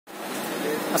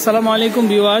আসসালামু আলাইকুম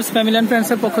viewers, family and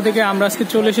ফ্রেন্ডসের পক্ষ থেকে আমরা আজকে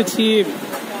চলে এসেছি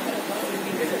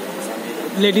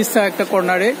লেডিস একটা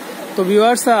কর্নারে। তো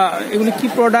ভিউয়ার্স, এগুলো কি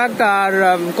প্রোডাক্ট আর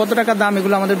কত টাকা দাম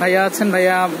এগুলো আমাদের ভাইয়া আছেন,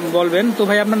 ভাইয়া বলবেন। তো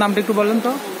ভাই আপনার নামটা একটু বলেন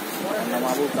তো।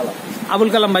 আবুল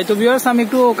কালাম ভাই। তো ভিউয়ার্স, আমি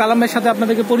একটু কালাম ভাইয়ের সাথে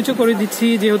আপনাদেরকে পরিচয় করে দিচ্ছি,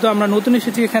 যেহেতু আমরা নতুন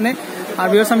এসেছি এখানে। আর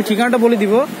ভিউয়ার্স, আমি ঠিকানাটা বলে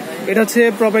দিব। এটা হচ্ছে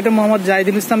প্রোপাইটার মোহাম্মদ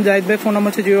জাহিদুল ইসলাম জাহিদ ভাই। ফোন নাম্বার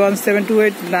হচ্ছে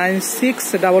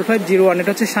 01728965501। এটা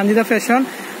হচ্ছে সানজিদা ফ্যাশন।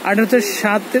 আর এটা হচ্ছে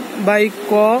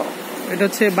 7/ক, এটা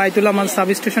হচ্ছে বাইতুল আমান sub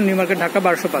station, new market, Dhaka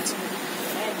 1205।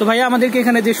 তো ভাইয়া আমাদেরকে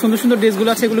এখানে যে সুন্দর সুন্দর ড্রেসগুলো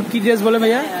আছে এগুলো কি ড্রেস বলে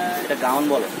ভাইয়া? এটা গাউন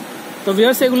বলে। তো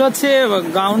ভিউয়ার্স, এগুলো হচ্ছে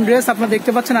গাউন ড্রেস আপনারা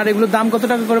দেখতে পাচ্ছেন। আর এগুলোর দাম কত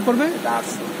টাকা করে পড়বে?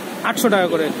 800 টাকা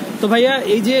করে। তো ভাইয়া,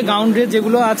 এই যে গাউন ড্রেস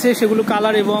যেগুলো আছে সেগুলো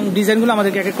কালার এবং ডিজাইনগুলো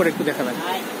আমাদেরকে এক এক করে একটু দেখাবেন।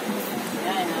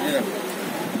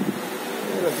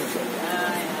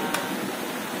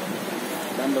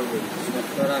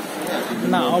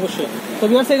 না, অবশ্যই। তো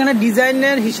ভিউয়ার্স, এখানে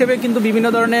ডিজাইনের হিসেবে কিন্তু বিভিন্ন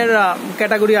ধরনের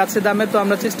ক্যাটাগরি আছে দামে। তো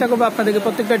আমরা চেষ্টা করবো আপনাদেরকে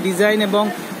প্রত্যেকটা ডিজাইন এবং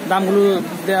দামগুলো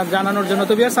জানানোর জন্য।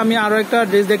 তো ভিউয়ার্স, আমি আরো একটা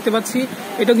ড্রেস দেখতে পাচ্ছি।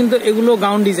 এটা কিন্তু এগুলো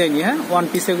গাউন ডিজাইনই, হ্যাঁ, ওয়ান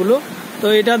পিস এগুলো। তো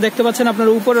এটা দেখতে পাচ্ছেন আপনার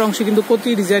উপরের অংশে কিন্তু কতি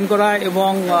ডিজাইন করা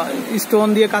এবং স্টোন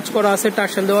দিয়ে কাজ করা আছে,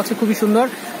 টার্সেল দেওয়া আছে, খুবই সুন্দর।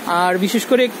 আর বিশেষ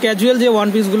করে ক্যাজুয়াল যে ওয়ান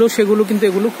পিস গুলো সেগুলো কিন্তু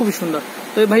এগুলো খুবই সুন্দর।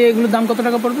 তো ভাই, এগুলোর দাম কত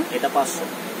টাকা পড়বে? এটা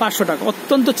 500 টাকা।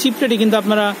 অত্যন্ত চিপ রেটে কিন্তু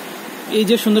আপনারা এই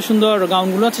যে সুন্দর সুন্দর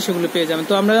গাউনগুলো আছে সেগুলো পেয়ে যাবেন।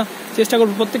 তো আমরা চেষ্টা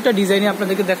করবো প্রত্যেকটা ডিজাইনে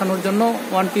আপনাদেরকে দেখানোর জন্য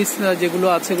ওয়ান পিস যেগুলো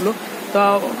আছে এগুলো। তো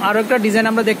আরো একটা ডিজাইন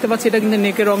আমরা দেখতে পাচ্ছি, এটা কিন্তু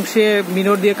নেকের অংশে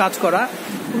মিরর দিয়ে কাজ করা,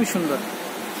 খুবই সুন্দর।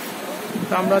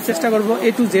 তো আমরা চেষ্টা করবো A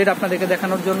to Z আপনাদেরকে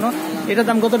দেখানোর জন্য। এটার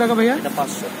দাম কত টাকা ভাইয়া?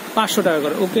 500 টাকা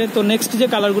করে। ওকে, তো নেক্সট যে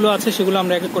কালার গুলো আছে সেগুলো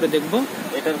আমরা এক এক করে দেখবো।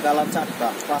 এটার কালার চারটা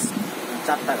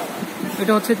কালার।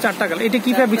 এটা হচ্ছে 4টা কালার। এটা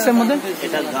কি ফ্যাব্রিক্স এর মধ্যে?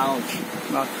 এটা গাউন।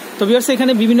 তো ভিউয়ার্স,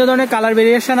 এখানে বিভিন্ন ধরনের কালার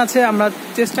ভেরিয়েশন আছে। আমরা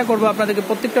চেষ্টা করবো আপনাদেরকে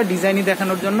প্রত্যেকটা ডিজাইনই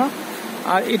দেখানোর জন্য।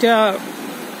 আর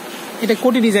এটা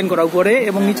কোটি ডিজাইন করা উপরে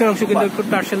এবং নিচের অংশ কিন্তু একটু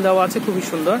টার্সেল দেওয়া আছে, খুবই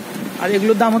সুন্দর। আর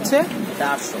এগুলোর দাম হচ্ছে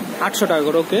 800 টাকা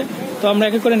করে। ওকে, তো আমরা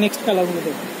এক এক করে নেক্সট কালার গুলো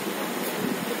দেখবো।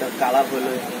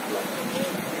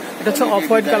 এটা হচ্ছে অফ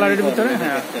হোয়াইট কালারের ভিতরে,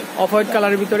 হ্যাঁ, অফ হোয়াইট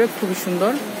কালারের ভিতরে খুবই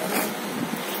সুন্দর।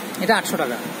 এটা 800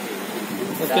 টাকা।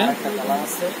 ওকে,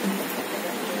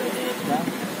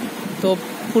 তো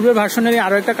পূর্বের ভার্সনের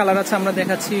আরো একটা কালার আছে, আমরা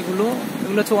দেখাচ্ছি। এগুলো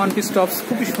হচ্ছে ওয়ান পিস টপস,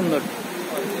 খুবই সুন্দর।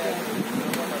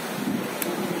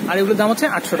 আর এগুলোর দাম হচ্ছে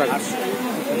 800 টাকা।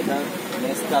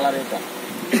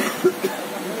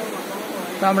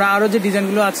 তো আমরা আরো যে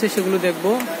ডিজাইনগুলো আছে সেগুলো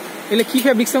দেখবো। এগুলো কি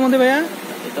ফ্যাব্রিক্স এর মধ্যে ভাইয়া?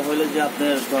 এটা হলো যে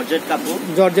আপনার জর্জেট কাপড়,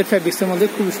 জর্জেট ফ্যাব্রিক্স এর মধ্যে,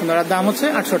 খুবই সুন্দর। আর দাম হচ্ছে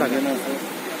 800 টাকা।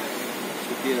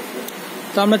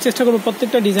 তো আমরা চেষ্টা করবো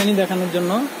প্রত্যেকটা ডিজাইনই দেখানোর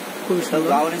জন্য, খুবই সুন্দর।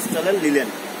 গাউন স্টাইলের লিলেন।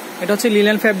 এটা হচ্ছে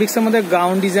লিলেন ফ্যাব্রিক্স এর মধ্যে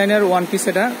গাউন ডিজাইনের ওয়ান পিস,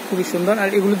 এটা খুবই সুন্দর। আর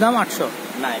এগুলোর দাম 800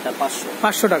 না, এটা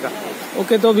 500 টাকা।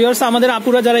 ওকে, তো ভিউয়ার্স, আমাদের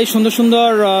আপুরা যারা এই সুন্দর সুন্দর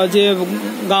যে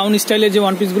গাউন স্টাইলের যে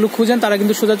ওয়ান পিস গুলো খুঁজেন তারা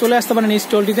কিন্তু সোজা চলে আসতে পারেন এই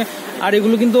স্টলটিতে। আর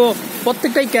এগুলো কিন্তু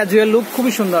প্রত্যেকটাই ক্যাজুয়াল লুক,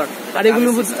 খুবই সুন্দর। আর এগুলো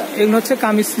হচ্ছে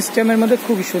কামিজ সিস্টেমের মধ্যে,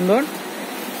 খুবই সুন্দর।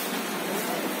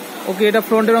 ওকে, এটা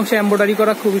ফ্রন্টের অংশে এমব্রয়ডারি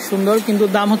করা, খুবই সুন্দর। কিন্তু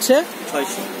দাম হচ্ছে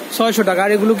 600 টাকা।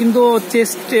 আর এগুলো কিন্তু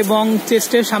চেস্ট এবং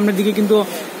চেস্টের সামনের দিকে কিন্তু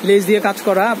লেস দিয়ে কাজ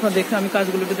করা। আপনারা দেখুন, আমি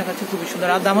কাজগুলোকে দেখাচ্ছি, খুবই সুন্দর।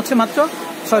 আর দাম হচ্ছে মাত্র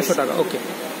 600 টাকা। ওকে,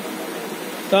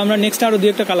 তো আমরা নেক্সট আরো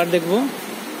 2-একটা কালার দেখবো।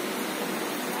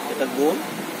 এটা গোল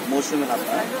মৌসুমী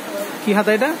হাতা। কি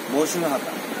হাতা এটা?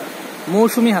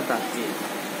 মৌসুমী হাতা।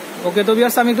 ওকে, তো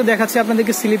ভিউয়ার্স, আমি একটু দেখাচ্ছি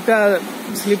আপনাদেরকে স্লিপটা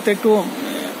একটু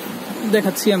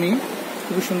দেখাচ্ছি আমি,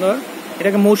 খুবই সুন্দর।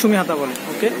 এটাকে মৌসুমী হাতা বলে।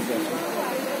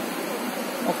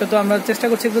 ওকে, তো আমরা চেষ্টা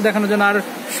করছি একটু দেখানোর জন্য। আর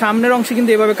সামনের অংশে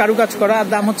কিন্তু এভাবে কারুকাজ করা। আর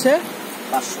দাম হচ্ছে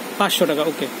 500 টাকা।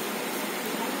 ওকে,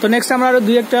 তো নেক্সট আমরা আরো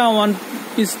 2-একটা ওয়ান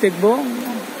পিস দেখবো।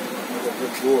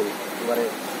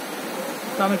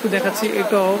 তো আমি একটু দেখাচ্ছি,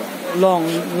 এটা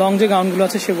লং যে গাউন গুলো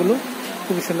আছে সেগুলো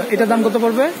খুবই সুন্দর। এটার দাম কত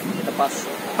পড়বে?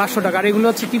 500 টাকা। আর এগুলো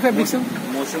হচ্ছে কি ফ্যাব্রিক্স?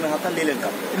 মৌসুমী হাতা,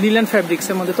 লিলেন ফ্যাব্রিক্স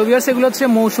এর মধ্যে। তো ভিউয়ার্স, এগুলো হচ্ছে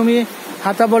মৌসুমী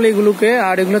হাতা বলে এগুলোকে।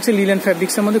 আর এগুলো হচ্ছে লিলেন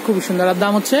ফ্যাব্রিক্স এর মধ্যে, খুবই সুন্দর। আর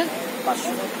দাম হচ্ছে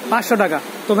 500 টাকা।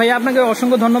 তো ভাইয়া, আপনাকে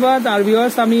অসংখ্য ধন্যবাদ। আর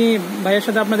ভিউয়ার্স, আমি ভাইয়ের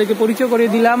সাথে আপনাদেরকে পরিচয় করে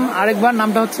দিলাম আরেকবার।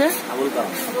 নামটা হচ্ছে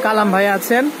কালাম ভাইয়া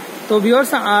আছেন। তো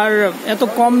ভিউয়ার্স, আর এত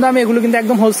কম দামে এগুলো কিন্তু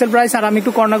একদম হোলসেল প্রাইস। আর আমি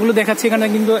একটু কর্নারগুলো দেখাচ্ছি। এখানে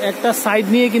কিন্তু একটা সাইড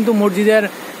নিয়ে কিন্তু মসজিদের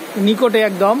নিকটে,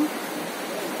 একদম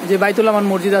যে বাইতুল আমান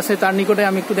মসজিদ আছে তার নিকটে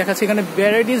আমি একটু দেখাচ্ছি। এখানে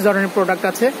ভ্যারাইটিস ধরনের প্রোডাক্ট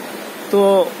আছে। তো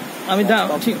আমি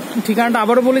ঠিকানাটা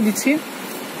আবারও বলে দিচ্ছি।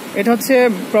 এটা হচ্ছে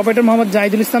প্রোপাইটার মোহাম্মদ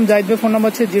জাহিদুল ইসলাম জাহিদ ভাই। ফোন নাম্বার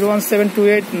হচ্ছে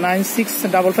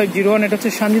 01728965501। এটা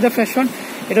হচ্ছে সানজিদা ফ্যাশন।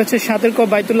 এটা হচ্ছে 7-ক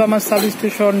বাইতুল আমান sub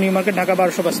station, new market, Dhaka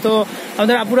 1205। তো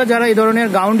আমাদের আপুরা যারা এই ধরনের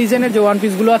গাউন ডিজাইনের যে ওয়ান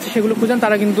পিস গুলো আছে সেগুলো খুঁজেন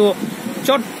তারা কিন্তু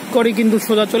চট করে কিন্তু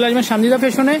সোজা চলে আসবেন সানজিদা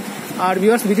ফ্যাশনে। আর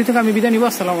ভিউয়ার্স, ভিডিও থেকে আমি বিদায় নিব।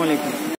 আসসালামু আলাইকুম।